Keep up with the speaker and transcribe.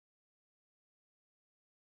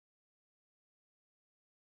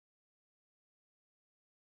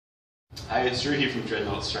Hey, it's Drew here from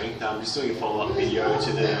Dreadnought Strength. I'm just doing a follow-up video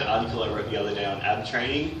to the article I wrote the other day on ab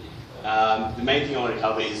training. The main thing I want to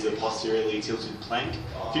cover is the posteriorly tilted plank.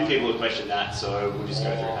 A few people have questioned that, so we'll just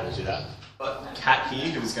go through how to do that. Got Kat here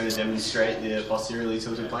who's going to demonstrate the posteriorly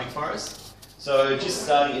tilted plank for us. So just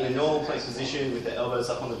starting in a normal plank position with the elbows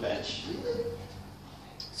up on the bench.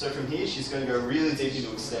 So from here she's going to go really deep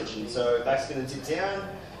into extension. So back's going to dip down.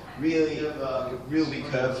 Really, real big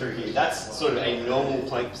curve through here. That's sort of a normal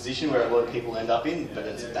plank position where a lot of people end up in, but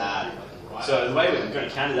it's bad. So the way we're going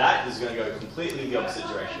to counter that is going to go completely the opposite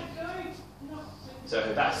direction. So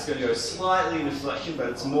her back's going to go slightly into flexion, but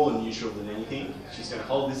it's more neutral than anything. She's going to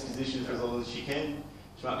hold this position for as long as she can.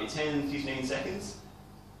 She might be 10, 15 seconds.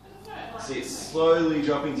 See it slowly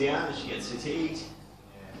dropping down as she gets fatigued.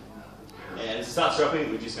 And as it starts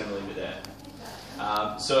dropping, we're just going to leave it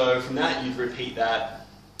there. So from that, you'd repeat that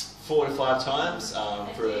 4 to 5 times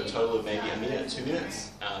for a total of maybe a minute, 2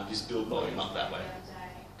 minutes. Just build volume up that way.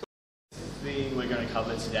 The thing we're going to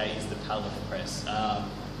cover today is the powerlift press.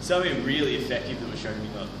 Something really effective that was shown to me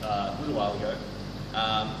a little while ago.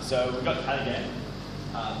 So we've got Kalle again.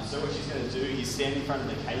 So what she's going to do is stand in front of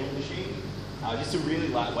the cable machine. Just a really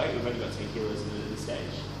lightweight. We've only got 10 kilos at this stage.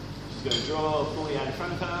 She's going to draw fully out in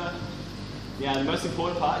front of her. Now the most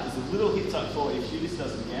important part is a little hip tuck forward. If she just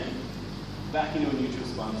does it again, back into a neutral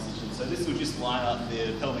spine position. So this will just line up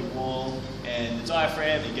the pelvic wall and the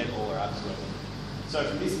diaphragm and get all her abs working. So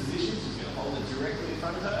from this position, she's going to hold it directly in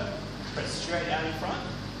front of her, press straight out in front,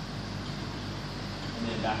 and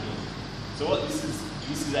then back in. So what this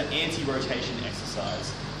is an anti-rotation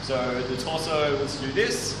exercise. So the torso wants to do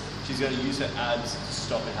this, she's going to use her abs to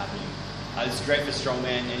stop it happening. This is great for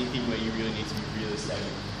strongman, anything where you really need to be really stable.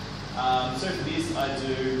 So for this, I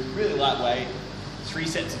do really lightweight, 3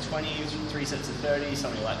 sets of 20s, 3 sets of 30,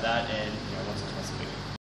 something like that, and